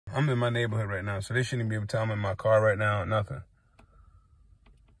I'm in my neighborhood right now, so they shouldn't be able to tell I'm in my car right now, nothing.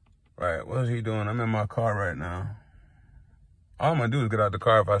 Right, what is he doing? I'm in my car right now. All I'm gonna do is get out the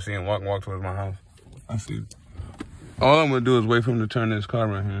car if I see him walk towards my house. I see him. All I'm gonna do is wait for him to turn this car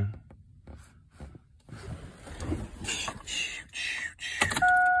right here.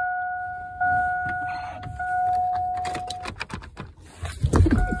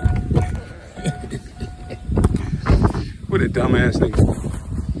 What a dumbass nigga.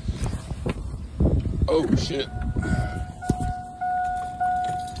 Oh shit.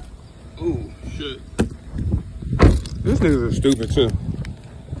 Oh shit. This niggas are stupid too.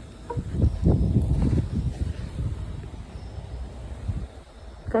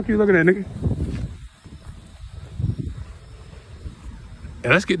 Fuck you looking at, nigga?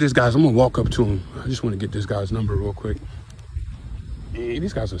 Yeah, let's get this guy's. I'm gonna walk up to him. I just want to get this guy's number real quick. Yeah,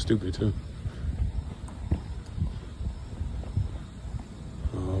 these guys are stupid too.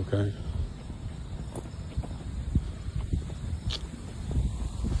 Oh, okay.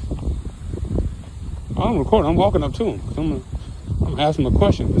 I'm recording. I'm walking up to him. I'm gonna ask him a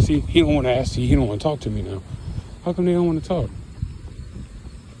question. But see, he don't want to ask. He don't want to talk to me now. How come they don't want to talk?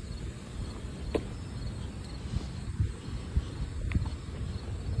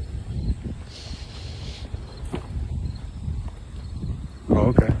 Oh,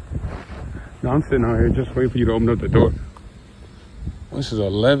 okay. Now I'm sitting out here just waiting for you to open up the door. This is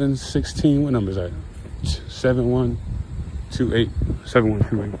 1116. What number is that? 7128.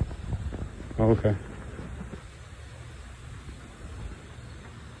 7128. Oh, okay.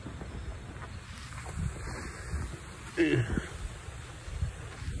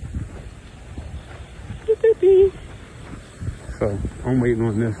 So I'm waiting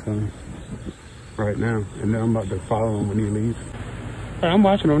on this right now, and then I'm about to follow him when he leaves. All right, I'm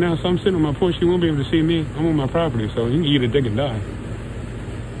watching him now, so I'm sitting on my porch. He won't be able to see me. I'm on my property, so he can either dig and die.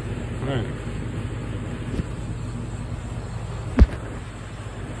 All right.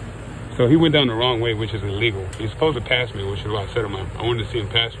 So he went down the wrong way, which is illegal. He's supposed to pass me, which is why I said I wanted to see him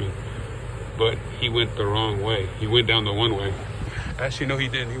pass me. But he went the wrong way. He went down the one way. Actually, no, he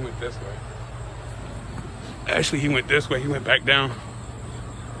didn't. He went this way. Actually, he went this way. He went back down.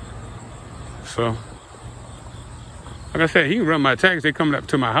 So, like I said, he can run my tags. They coming up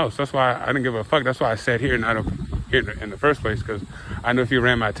to my house. That's why I didn't give a fuck. That's why I sat here, not up here in the first place, because I know if he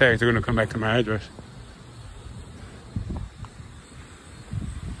ran my tags, they're going to come back to my address.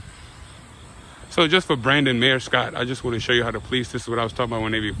 So just for Brandon, Mayor Scott, I just want to show you how the police, this is what I was talking about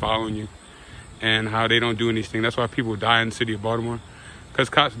when they be following you, and how they don't do anything. That's why people die in the city of Baltimore, because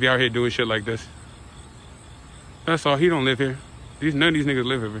cops be out here doing shit like this. That's all. He don't live here. None of these niggas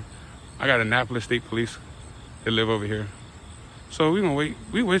live here. I got Annapolis State Police that live over here. So we gonna wait.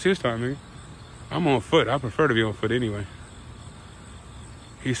 We waste his time, nigga. I'm on foot. I prefer to be on foot anyway.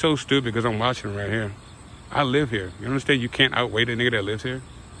 He's so stupid because I'm watching him right here. I live here. You understand? You can't outweigh the nigga that lives here.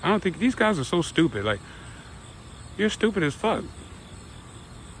 I don't think these guys are so stupid. Like, you're stupid as fuck.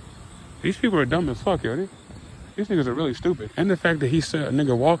 These people are dumb as fuck, yo. These niggas are really stupid. And the fact that he said a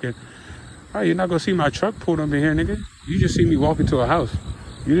nigga walking, all right, you're not gonna see my truck pulled up in here, nigga. You just see me walk into a house.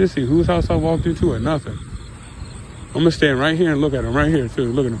 You didn't see whose house I walked into or nothing. I'm gonna stand right here and look at him right here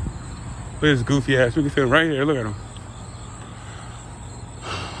too. Look at him. Look at this goofy ass. We can stand right here. Look at him.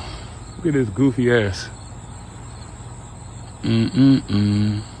 Look at this goofy ass.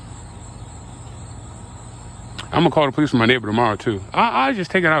 I'm gonna call the police on my neighbor tomorrow too. I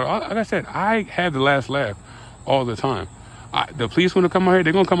just take it out. Like I said, I have the last laugh all the time. The police want to come out here.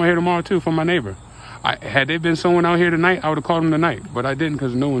 They're gonna come out here tomorrow too for my neighbor. Had there been someone out here tonight, I would have called them tonight, but I didn't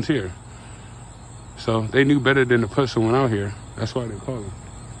because no one's here. So they knew better than to put someone out here. That's why they called them.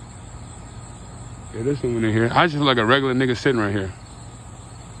 Yeah, there's someone in here. I just look like a regular nigga sitting right here.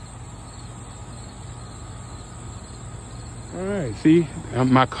 All right, see,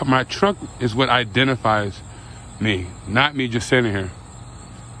 my truck is what identifies me, not me just sitting here.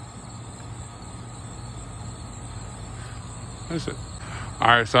 That's it. All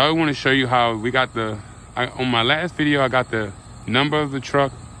right, so I want to show you how we got on my last video, I got the number of the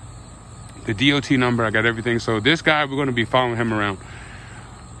truck, the DOT number, I got everything. So this guy, we're going to be following him around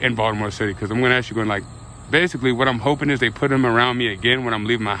in Baltimore City, because I'm going to actually go like, basically what I'm hoping is they put him around me again when I'm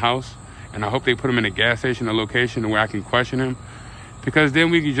leaving my house. And I hope they put him in a gas station, a location where I can question him. Because then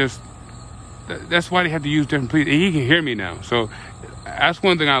we can just, that's why they have to use different police. And he can hear me now. So that's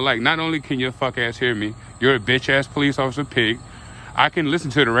one thing I like. Not only can your fuck ass hear me, you're a bitch ass police officer pig. I can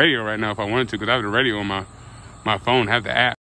listen to the radio right now if I wanted to, because I have the radio on my phone, have the app.